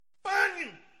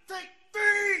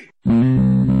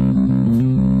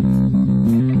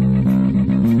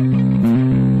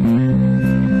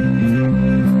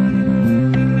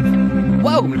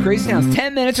Crazy Towns,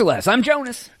 10 minutes or less. I'm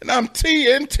Jonas. And I'm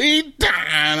TNT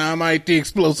Dynamite, the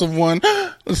explosive one.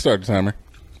 Let's start the timer.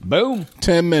 Boom.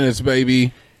 10 minutes,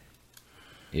 baby.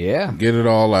 Yeah. Get it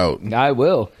all out. I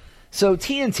will. So,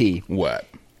 TNT. What?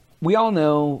 We all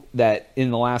know that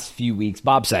in the last few weeks,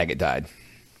 Bob Saget died.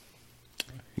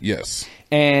 Yes.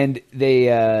 And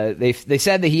they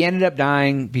said that he ended up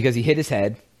dying because he hit his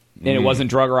head, and it wasn't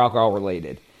drug or alcohol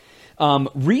related.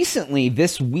 Recently,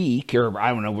 this week, or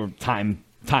I don't know,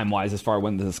 time-wise as far as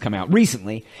when this has come out,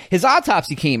 recently, his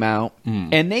autopsy came out,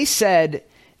 and they said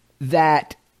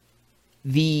that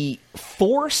the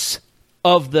force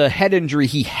of the head injury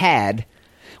he had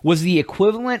was the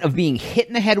equivalent of being hit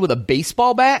in the head with a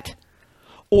baseball bat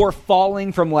or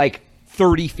falling from like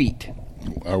 30 feet.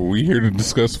 Are we here to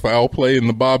discuss foul play in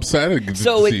the Bob Saget disease?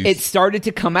 So it started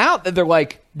to come out that they're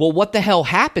like, well, what the hell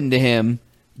happened to him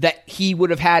that he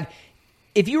would have had?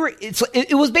 If you were,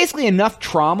 it was basically enough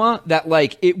trauma that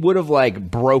like it would have like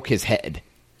broke his head.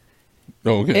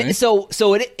 Okay.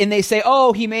 And they say,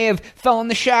 oh, he may have fell in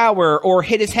the shower or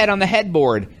hit his head on the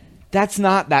headboard. That's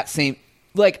not that same.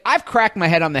 Like, I've cracked my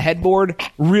head on the headboard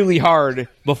really hard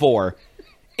before.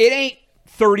 It ain't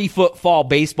 30-foot fall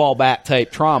baseball bat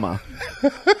type trauma.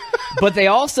 But they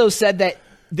also said that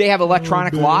they have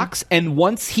electronic locks, and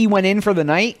once he went in for the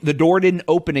night, the door didn't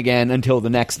open again until the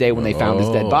next day when they found his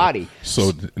dead body.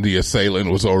 So the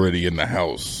assailant was already in the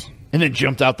house. And then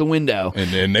jumped out the window. And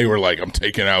then they were like, I'm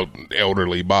taking out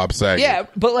elderly Bob Saget. Yeah,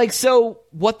 but like, so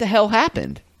what the hell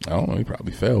happened? I don't know. He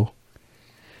probably fell.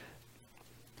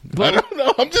 But, I don't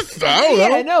know. I don't know.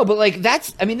 Yeah, I know, but like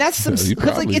that's some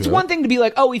because like it's one thing to be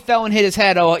like, oh, he fell and hit his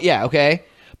head. Oh, yeah, okay.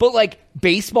 But like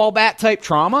baseball bat type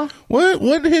trauma. What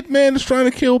hitman is trying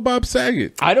to kill Bob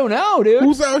Saget? I don't know, dude.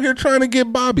 Who's out here trying to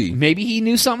get Bobby? Maybe he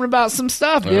knew something about some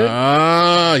stuff, dude.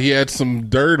 He had some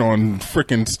dirt on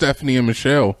freaking Stephanie and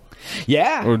Michelle.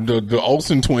 Yeah, or the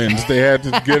Olsen twins. They had to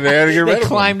get rid of They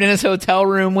climbed in his hotel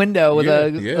room window with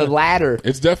a ladder.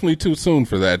 It's definitely too soon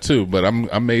for that too. But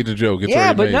I made the joke. It's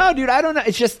but no, dude, I don't know.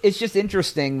 It's just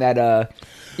interesting that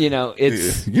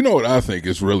it's. You know what I think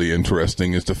is really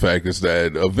interesting is the fact is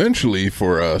that eventually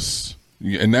for us,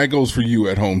 and that goes for you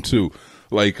at home too.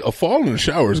 Like a fall in the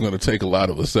shower is going to take a lot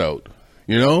of us out.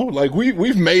 You know, like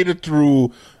we've made it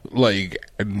through like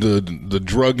the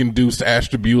drug induced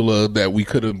ashtabula that we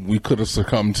could have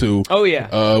succumbed to. Oh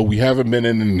yeah. We haven't been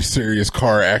in any serious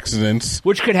car accidents,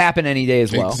 which could happen any day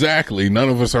as well. Exactly. None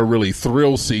of us are really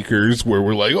thrill seekers where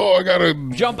we're like, oh, I gotta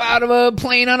jump out of a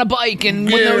plane on a bike and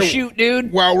with no chute,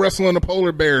 dude, while wrestling a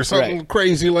polar bear, something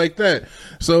crazy like that.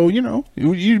 So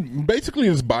you basically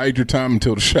just bide your time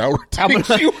until the shower takes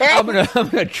you out. I'm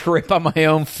gonna trip on my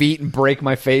own feet and break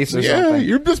my face or something.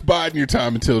 You're just biding your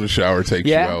time until the shower takes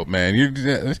you out, man.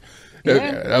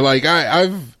 Like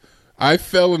I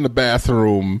fell in the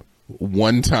bathroom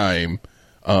one time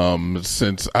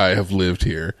since I have lived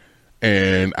here,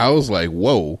 and I was like,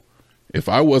 whoa, if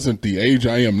I wasn't the age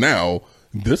I am now,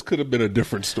 this could have been a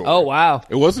different story. Oh, wow.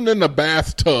 It wasn't in the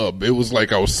bathtub. It was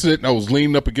like I was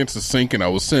leaning up against the sink, and I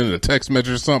was sending a text message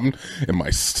or something, and my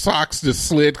socks just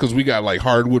slid because we got like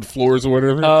hardwood floors or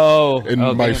whatever. Oh.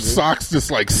 And my socks just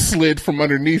like slid from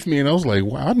underneath me, and I was like,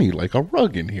 wow, I need like a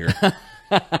rug in here.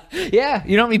 Yeah.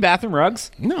 You don't need bathroom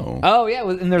rugs? No. Oh, yeah.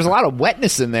 And there's a lot of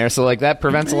wetness in there, so like that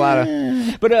prevents a lot of...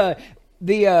 But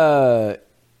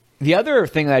the other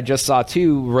thing that I just saw,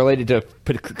 too, related to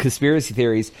conspiracy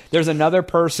theories, there's another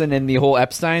person in the whole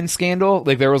Epstein scandal.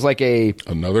 Like, there was, like,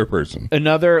 Another person.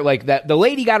 That the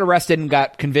lady got arrested and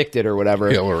got convicted or whatever.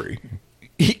 Hillary.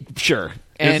 Sure.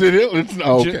 And okay.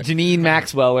 Janine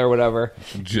Maxwell or whatever.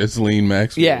 Jesseline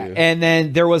Maxwell. Yeah. And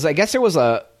then there was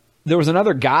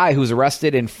another guy who was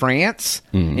arrested in France,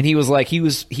 and he was like,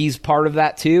 he's part of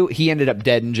that, too. He ended up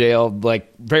dead in jail,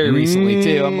 like, very recently,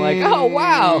 too. I'm like, oh,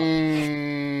 wow.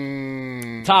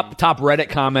 Top Reddit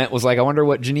comment was like, I wonder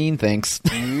what Janine thinks.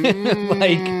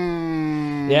 Like,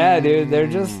 yeah, dude, they're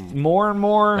just more and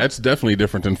more. That's definitely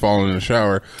different than falling in the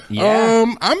shower.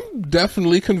 Yeah. I'm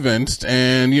definitely convinced,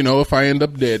 and if I end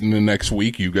up dead in the next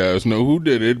week, you guys know who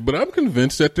did it, but I'm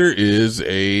convinced that there is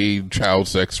a child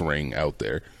sex ring out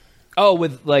there. Oh,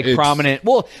 with prominent.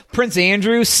 Well, Prince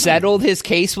Andrew settled his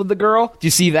case with the girl. Do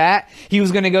you see that? He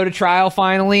was going to go to trial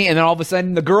finally, and then all of a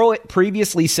sudden, the girl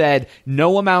previously said,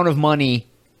 "No amount of money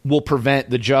will prevent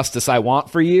the justice I want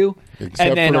for you."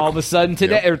 And then all of a sudden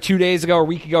today, or 2 days ago, or a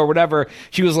week ago, or whatever,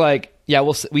 she was like, Yeah,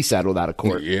 we settled out of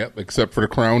court. Yep, except for the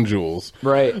crown jewels.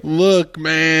 Right. Look,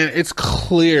 man, it's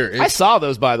clear. I saw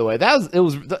those, by the way.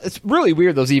 It's really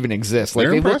weird those even exist. Like,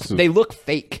 they look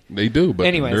fake. They do, but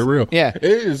anyways, they're real. Yeah. It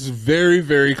is very,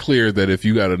 very clear that if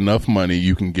you got enough money,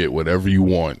 you can get whatever you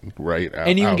want, right?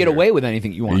 And you can get away with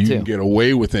anything you want, too. You can get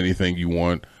away with anything you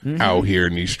want out here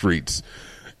in these streets.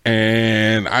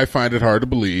 And I find it hard to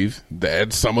believe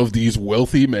that some of these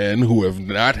wealthy men who have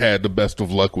not had the best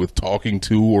of luck with talking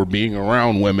to or being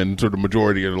around women to the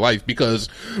majority of their life, because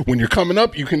when you're coming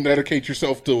up, you can dedicate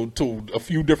yourself to a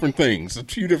few different things, a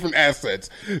few different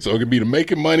assets. So it could be to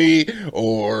making money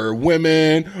or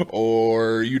women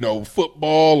or,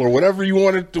 football or whatever you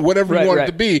want it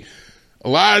to be. A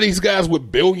lot of these guys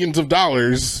with billions of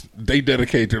dollars, they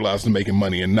dedicate their lives to making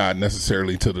money and not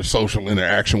necessarily to the social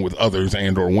interaction with others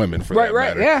and or women, for that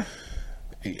matter. Yeah.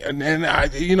 And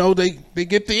they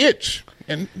get the itch.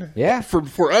 And yeah,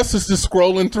 for us, it's just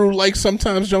scrolling through. Like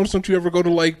sometimes, Jonas, don't you ever go to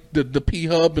like the P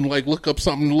Hub and like look up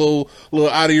something a little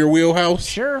out of your wheelhouse?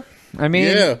 Sure. I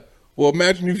mean, yeah. Well,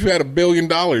 imagine if you had $1 billion,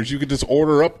 you could just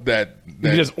order up that. You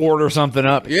could just order something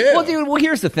up. Yeah. Well, dude. Well,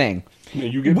 here's the thing. Yeah,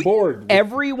 you get bored.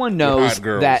 Everyone knows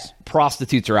that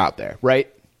prostitutes are out there, right?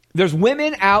 There's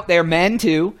women out there, men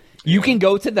too. You can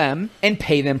go to them and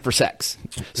pay them for sex.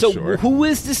 So who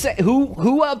is to say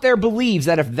who out there believes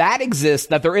that if that exists,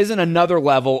 that there isn't another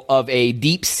level of a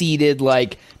deep-seated,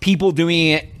 like, people doing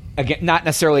it not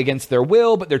necessarily against their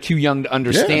will, but they're too young to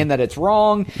understand that it's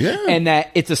wrong, and that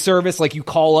it's a service. Like, you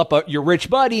call up your rich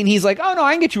buddy, and he's like, "Oh no,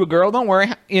 I can get you a girl. Don't worry.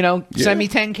 Send me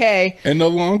 $10K." And the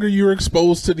longer you're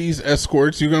exposed to these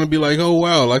escorts, you're going to be like, "Oh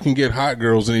wow, I can get hot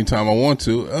girls anytime I want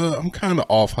to." I'm kind of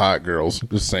off hot girls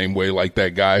the same way like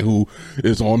that guy who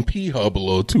is on P Hub a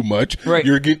little too much. Right.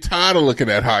 You get tired of looking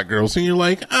at hot girls, and you're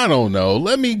like, "I don't know.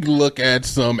 Let me look at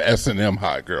some S&M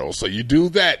hot girls." So you do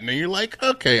that, and then you're like,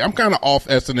 "Okay, I'm kind of off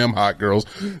S&M hot girls."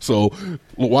 So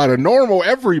while the normal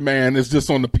everyman is just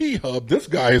on the P Hub, this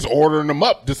guy is ordering them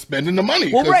up, just spending the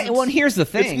money. Well, right. Well, and here's the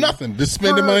thing: it's nothing. Just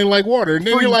spending money like water, and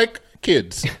then you're like,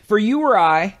 kids. For you or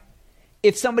I,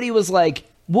 if somebody was like,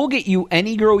 "We'll get you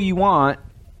any girl you want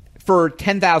for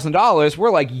 $10,000,"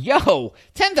 we're like, "Yo,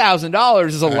 $10,000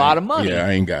 is a lot of money." Yeah,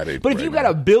 I ain't got it. But if you got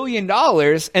 $1 billion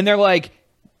and they're like,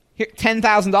 "Here,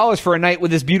 $10,000 for a night with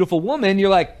this beautiful woman,"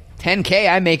 you're like, "10K,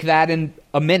 I make that in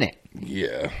a minute."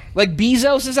 Yeah. Like,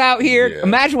 Bezos is out here. Yeah.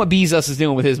 Imagine what Bezos is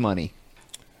doing with his money.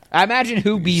 I imagine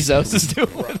who Bezos is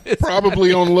doing with his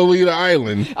Probably money. on Lolita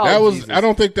Island. Oh, Jesus. I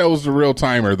don't think that was the real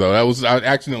timer, though. I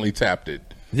accidentally tapped it.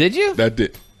 Did you? I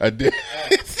did.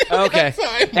 Okay.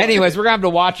 Anyways, we're gonna have to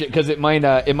watch it because it might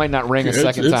not ring a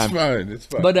second time. It's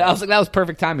fine. But I was like, that was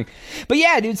perfect timing. But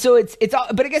yeah, dude. So it's all,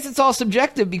 but I guess it's all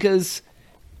subjective because,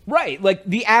 right? Like,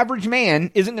 the average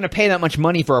man isn't going to pay that much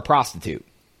money for a prostitute,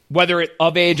 whether it's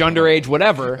of age, underage,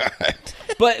 whatever.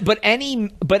 But any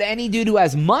dude who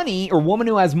has money or woman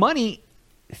who has money,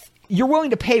 you're willing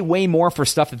to pay way more for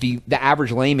stuff that the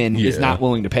average layman is not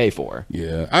willing to pay for.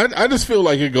 Yeah, I just feel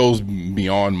like it goes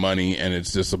beyond money, and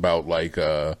it's just about like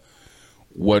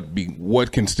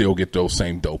what can still get those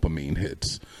same dopamine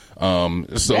hits.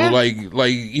 Like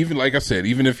even like I said,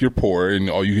 even if you're poor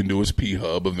and all you can do is P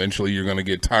Hub, eventually you're going to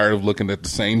get tired of looking at the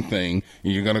same thing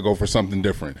and you're going to go for something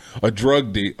different. A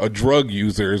drug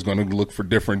user is going to look for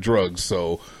different drugs.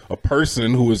 So a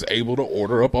person who is able to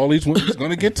order up all these women is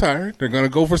going to get tired. They're going to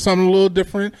go for something a little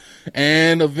different,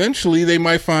 and eventually they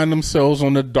might find themselves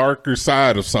on the darker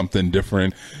side of something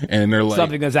different, and they're like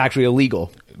something that's actually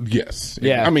illegal. Yes.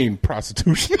 Yeah. I mean,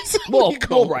 prostitution is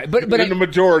illegal. Well, right. But in the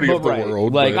majority of the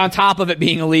world. Like, on top of it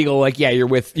being illegal, like,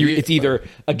 it's either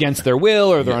against their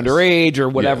will or they're underage or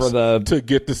whatever to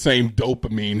get the same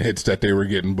dopamine hits that they were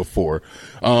getting before.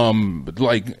 And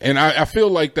I feel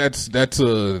like that's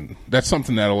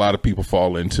something that a lot of people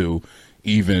fall into,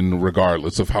 even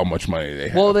regardless of how much money they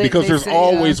have. Because there's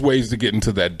always ways to get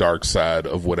into that dark side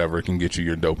of whatever can get you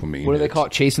your dopamine. What do they call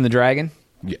it? Chasing the dragon?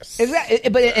 Yes. And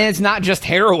it's not just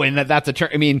heroin that's a term.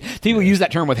 I mean, people use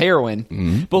that term with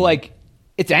heroin, but like,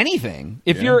 it's anything.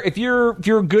 If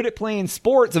you're good at playing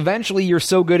sports, eventually you're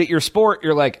so good at your sport,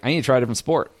 you're like, I need to try a different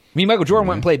sport. I mean, Michael Jordan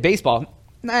went and played baseball.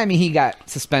 I mean, he got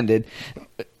suspended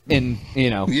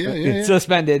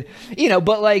suspended,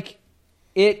 but like,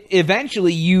 it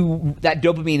eventually that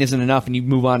dopamine isn't enough and you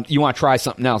move on. You want to try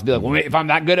something else. Be like, well, if I'm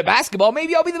that good at basketball,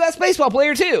 maybe I'll be the best baseball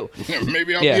player too.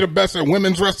 Maybe I'll be the best at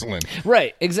women's wrestling.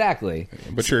 Right, exactly.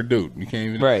 But you're a dude. You can't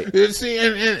even. Right. See,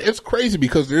 and it's crazy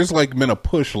because there's like been a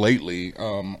push lately.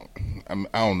 I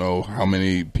don't know how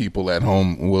many people at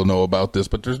home will know about this,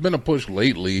 but there's been a push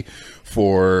lately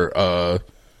for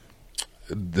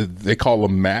they call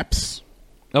them MAPs.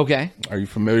 Okay. Are you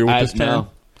familiar with this term? No.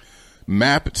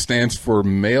 MAP stands for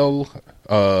male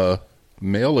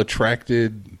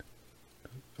attracted.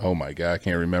 Oh my God, I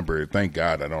can't remember it. Thank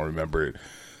God I don't remember it.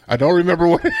 I don't remember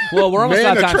what. Well, we're almost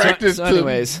out of time. Attracted so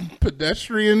anyways, to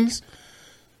pedestrians.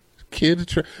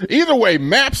 Either way,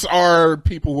 MAPs are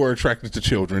people who are attracted to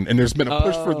children, and there's been a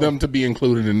push for them to be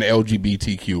included in the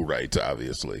LGBTQ rights.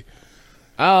 Obviously.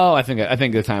 Oh, I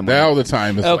think the time. Now the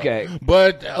time is okay, up.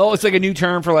 But it's like a new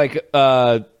term for like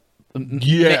yes.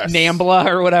 NAMBLA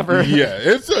or whatever. Yeah,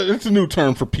 it's a new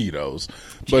term for pedos.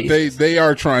 But they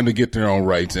are trying to get their own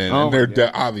rights in, and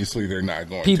they're obviously they're not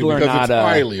going people to are because not, it's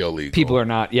highly illegal. People are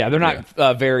not. Yeah, they're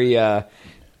not very.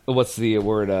 What's the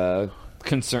word?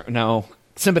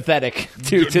 Sympathetic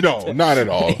to no, not at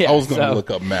all. Yeah, I was going to look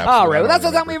up maps. All right, well, that's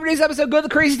all the time we have for today's episode. Go to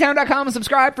crazytown.com and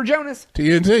subscribe for Jonas.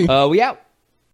 TNT. We out.